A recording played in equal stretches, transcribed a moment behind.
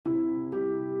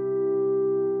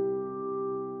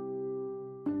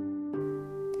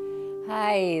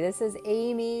Hi, this is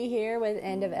Amy here with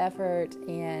End of Effort,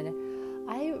 and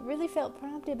I really felt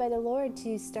prompted by the Lord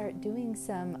to start doing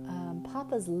some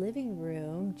Papa's Living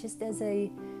Room just as a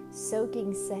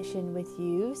soaking session with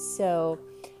you. So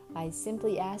I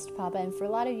simply asked Papa, and for a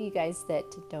lot of you guys that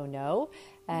don't know,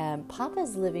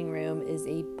 Papa's Living Room is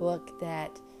a book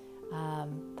that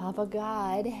Papa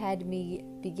God had me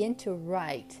begin to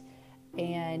write,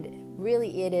 and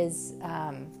really it is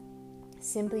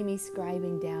simply me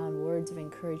scribing down words of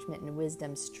encouragement and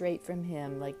wisdom straight from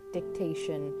Him, like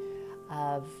dictation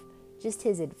of just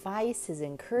His advice, His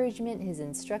encouragement, His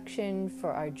instruction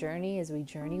for our journey as we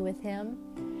journey with Him,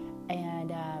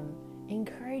 and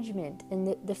encouragement.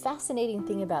 And the fascinating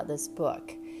thing about this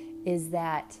book is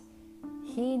that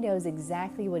He knows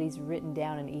exactly what He's written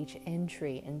down in each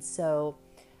entry. And so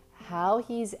how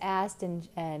He's asked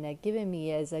and given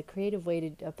me as a creative way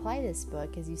to apply this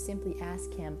book is you simply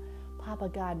ask Him, Papa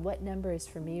God, what number is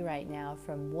for me right now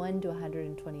from 1 to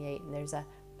 128? And there's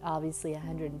obviously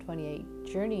 128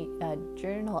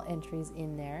 journal entries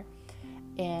in there.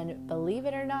 And believe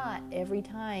it or not, every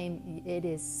time it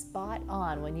is spot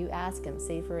on when you ask Him.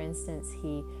 Say, for instance,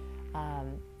 He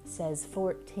says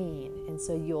 14. And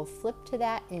so you'll flip to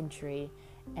that entry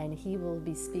and He will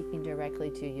be speaking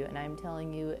directly to you. And I'm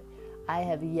telling you, I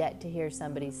have yet to hear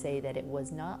somebody say that it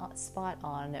was not spot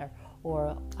on,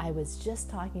 or I was just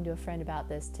talking to a friend about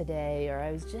this today, or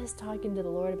I was just talking to the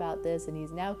Lord about this and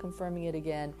He's now confirming it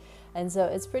again. And so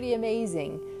it's pretty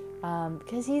amazing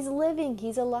because He's living,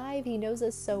 He's alive, He knows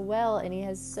us so well, and He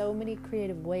has so many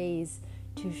creative ways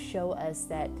to show us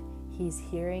that He's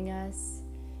hearing us,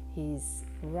 He's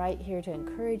right here to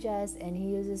encourage us, and He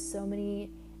uses so many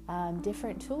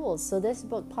different tools. So this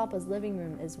book, Papa's Living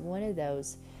Room, is one of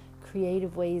those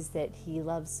creative ways that He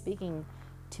loves speaking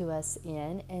to us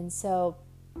in. And so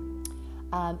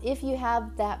if you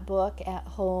have that book at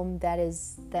home,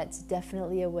 that's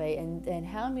definitely a way. And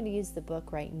how I'm going to use the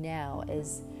book right now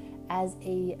is as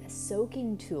a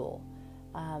soaking tool.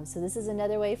 So this is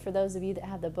another way for those of you that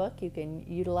have the book you can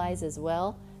utilize as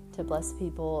well to bless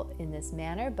people in this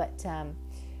manner. But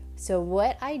so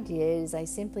what I did is I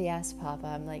simply asked Papa,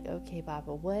 I'm like, okay,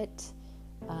 Papa, what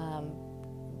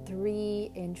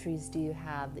 3 entries do you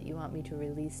have that you want me to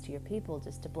release to your people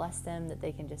just to bless them, that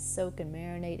they can just soak and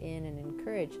marinate in and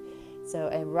encourage? So,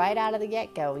 and right out of the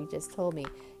get-go, He just told me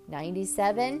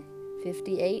 97,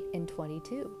 58, and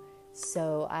 22.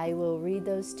 So I will read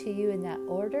those to you in that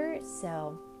order.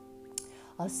 So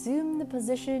assume the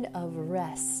position of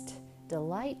rest,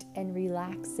 delight, and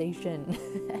relaxation.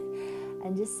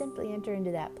 And just simply enter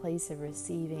into that place of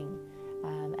receiving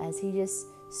as He just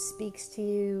speaks to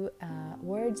you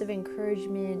words of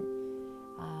encouragement,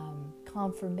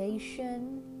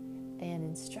 confirmation, and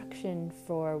instruction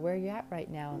for where you're at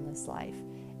right now in this life.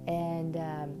 And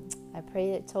I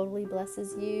pray it totally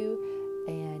blesses you.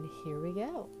 And here we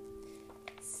go.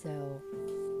 So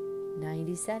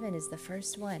 97 is the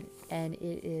first one, and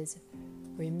it is,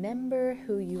 remember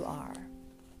who you are.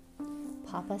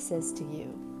 Papa says to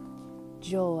you,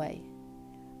 joy.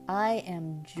 I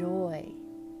am joy,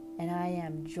 and I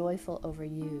am joyful over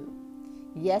you.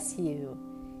 Yes,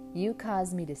 you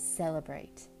cause me to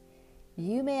celebrate.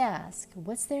 You may ask,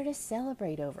 what's there to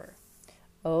celebrate over?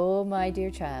 Oh, my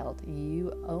dear child,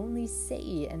 you only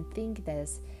say and think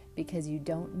this because you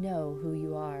don't know who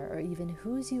you are or even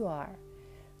whose you are.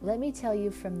 Let me tell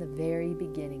you, from the very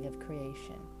beginning of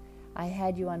creation, I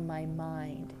had you on my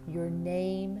mind, your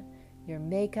name, your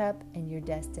makeup, and your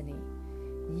destiny.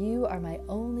 You are my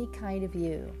only kind of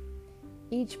you.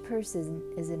 Each person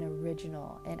is an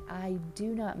original, and I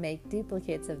do not make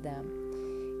duplicates of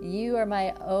them. You are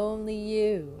my only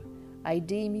you. I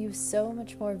deem you so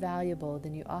much more valuable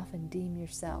than you often deem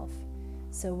yourself.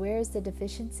 So where's the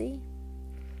deficiency?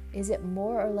 Is it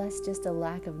more or less just a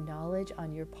lack of knowledge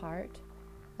on your part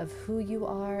of who you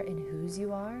are and whose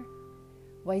you are?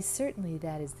 Why, certainly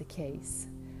that is the case.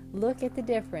 Look at the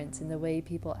difference in the way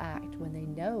people act when they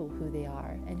know who they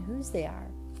are and whose they are.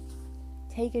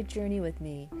 Take a journey with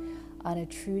me on a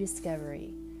true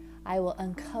discovery. I will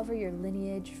uncover your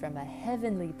lineage from a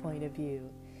heavenly point of view.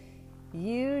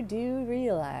 You do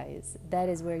realize that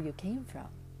is where you came from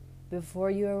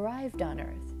before you arrived on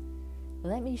earth.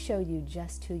 Let me show you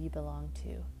just who you belong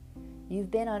to. You've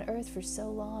been on earth for so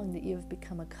long that you have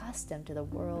become accustomed to the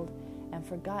world and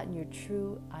forgotten your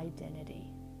true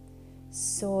identity.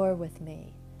 Soar with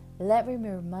me. Let me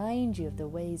remind you of the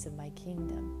ways of my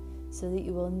kingdom, so that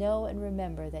you will know and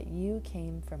remember that you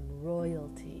came from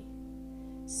royalty.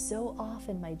 So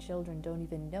often my children don't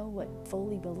even know what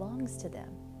fully belongs to them.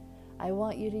 I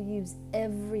want you to use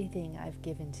everything I've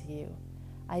given to you.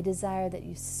 I desire that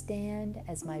you stand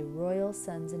as my royal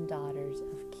sons and daughters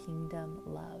of kingdom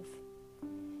love.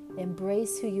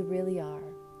 Embrace who you really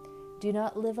are. Do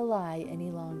not live a lie any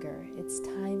longer. It's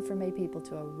time for my people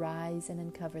to arise and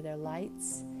uncover their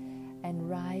lights and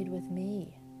ride with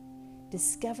me.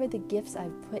 Discover the gifts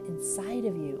I've put inside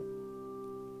of you.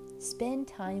 Spend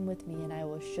time with me and I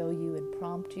will show you and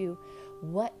prompt you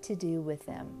what to do with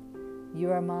them. You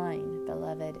are mine,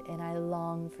 beloved, and I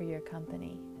long for your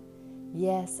company.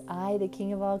 Yes, I, the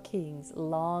King of all kings,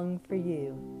 long for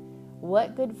you.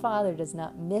 What good father does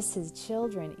not miss his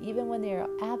children even when they are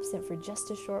absent for just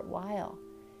a short while?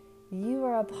 You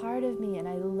are a part of me and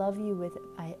I love you with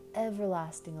my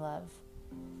everlasting love.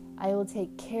 I will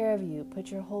take care of you. Put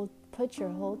your whole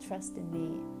trust in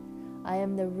me. I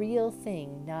am the real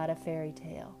thing, not a fairy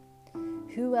tale.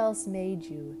 Who else made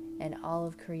you and all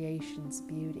of creation's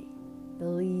beauty?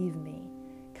 Believe me.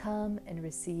 Come and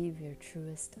receive your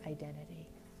truest identity.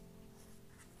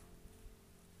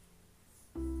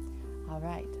 All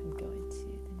right, I'm going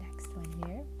to the next one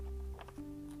here.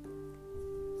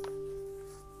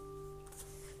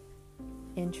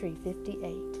 Entry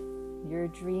 58. Your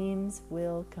dreams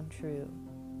will come true.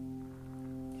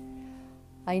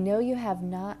 I know you have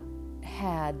not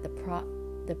had the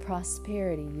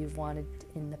prosperity you've wanted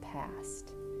in the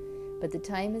past, but the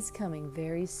time is coming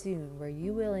very soon where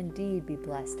you will indeed be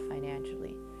blessed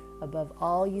financially, above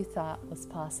all you thought was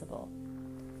possible.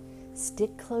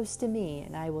 Stick close to me,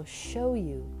 and I will show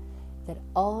you that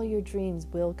all your dreams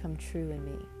will come true in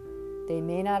me. They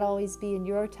may not always be in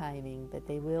your timing, but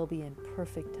they will be in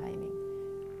perfect timing.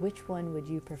 Which one would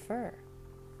you prefer?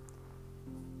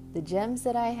 The gems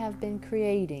that I have been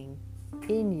creating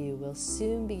in you will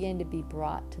soon begin to be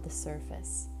brought to the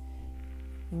surface.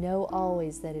 Know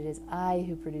always that it is I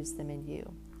who produce them in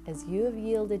you. As you have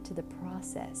yielded to the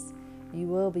process, you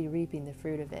will be reaping the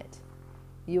fruit of it.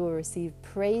 You will receive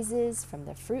praises from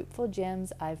the fruitful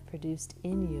gems I've produced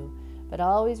in you, but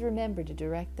always remember to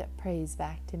direct that praise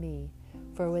back to me,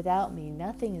 for without me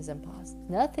nothing is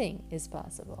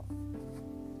possible.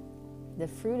 The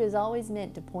fruit is always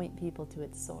meant to point people to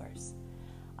its source.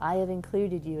 I have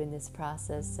included you in this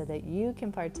process so that you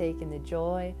can partake in the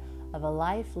joy of a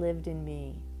life lived in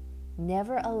me.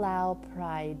 Never allow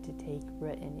pride to take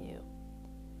root in you.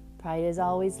 Pride is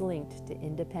always linked to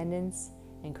independence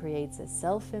and creates a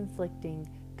self-inflicting,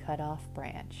 cut-off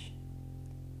branch.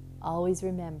 Always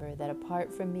remember that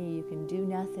apart from me you can do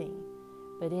nothing,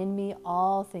 but in me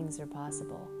all things are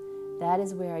possible. That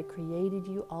is where I created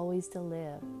you always to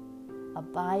live.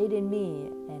 Abide in me,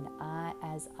 and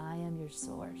as I am your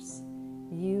source.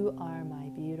 You are my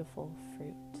beautiful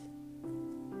fruit.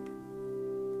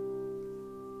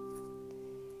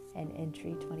 And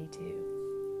entry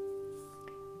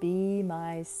 22. Be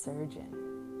my surgeon.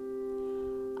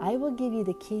 I will give you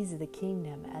the keys of the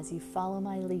kingdom as you follow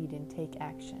my lead and take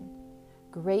action.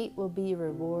 Great will be your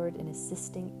reward in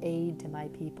assisting aid to my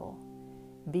people.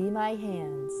 Be my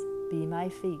hands, be my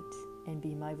feet, and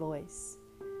be my voice.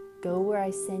 Go where I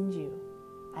send you.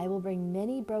 I will bring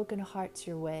many broken hearts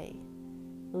your way.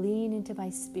 Lean into my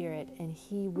spirit, and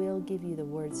he will give you the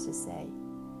words to say.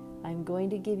 I'm going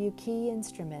to give you key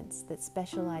instruments that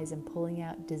specialize in pulling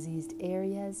out diseased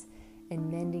areas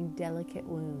and mending delicate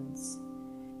wounds.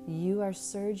 You are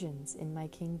surgeons in my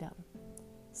kingdom.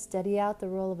 Study out the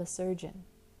role of a surgeon.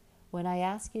 When I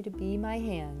ask you to be my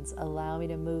hands, allow me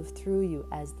to move through you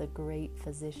as the great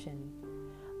physician.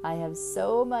 I have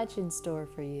so much in store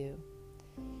for you.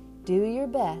 Do your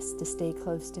best to stay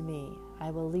close to me. I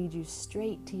will lead you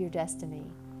straight to your destiny.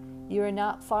 You are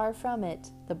not far from it.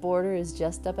 The border is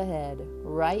just up ahead.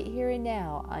 Right here and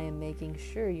now, I am making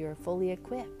sure you are fully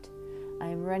equipped. I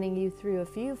am running you through a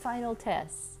few final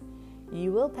tests.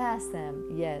 You will pass them.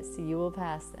 Yes, you will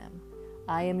pass them.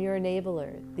 I am your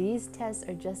enabler. These tests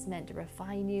are just meant to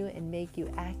refine you and make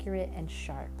you accurate and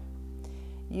sharp.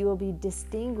 You will be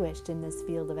distinguished in this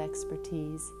field of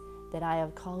expertise that I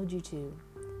have called you to.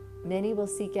 Many will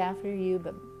seek after you,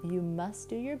 but you must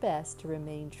do your best to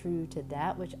remain true to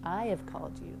that which I have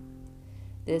called you.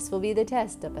 This will be the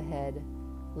test up ahead.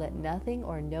 Let nothing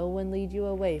or no one lead you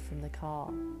away from the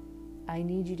call. I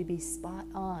need you to be spot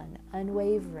on,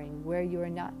 unwavering, where you are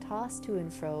not tossed to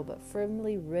and fro, but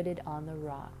firmly rooted on the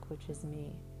rock, which is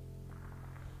me.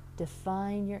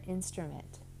 Define your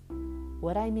instrument.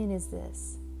 What I mean is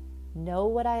this. Know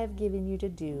what I have given you to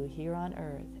do here on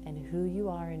earth and who you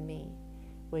are in me.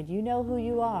 When you know who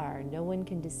you are, no one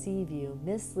can deceive you,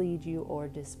 mislead you, or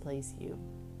displace you.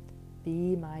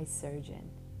 Be my surgeon.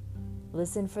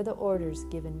 Listen for the orders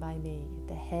given by me,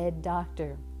 the head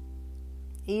doctor.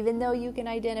 Even though you can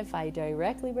identify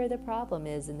directly where the problem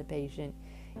is in the patient,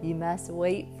 You must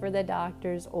wait for the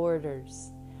doctor's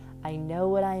orders. I know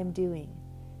what I am doing.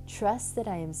 Trust that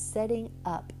I am setting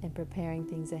up and preparing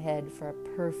things ahead for a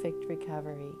perfect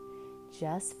recovery.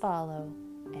 Just follow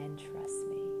and trust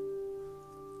me.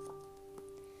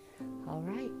 All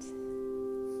right.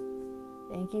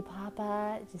 Thank you,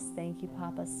 Papa. Just thank you,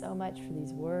 Papa, so much for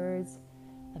these words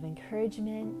of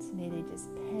encouragement. May they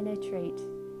just penetrate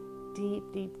deep,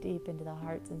 deep, deep into the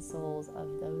hearts and souls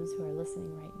of those who are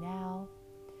listening right now.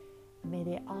 May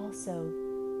they also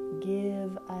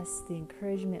give us the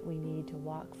encouragement we need to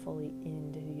walk fully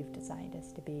into who you've designed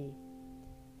us to be.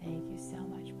 Thank you so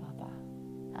much, Papa.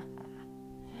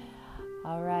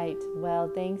 All right. Well,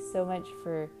 thanks so much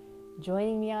for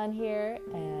joining me on here.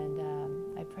 And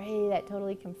I pray that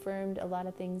totally confirmed a lot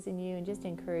of things in you and just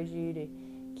encourage you to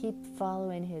keep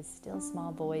following his still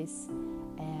small voice.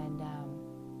 And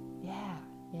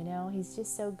he's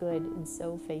just so good and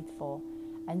so faithful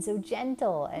and so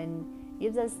gentle and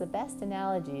gives us the best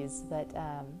analogies. But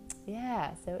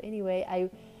so anyway,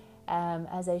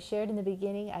 as I shared in the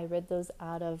beginning, I read those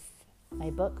out of my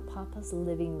book, Papa's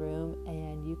Living Room,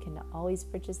 and you can always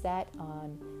purchase that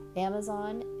on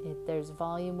Amazon. There's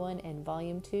volume 1 and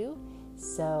volume 2.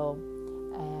 So,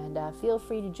 and feel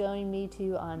free to join me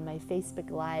too on my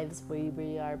Facebook Lives, where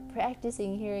we are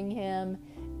practicing hearing him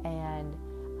and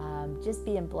just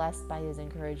being blessed by his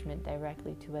encouragement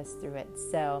directly to us through it.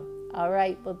 So, all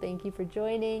right. Well, thank you for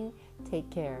joining.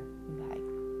 Take care.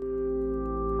 Bye.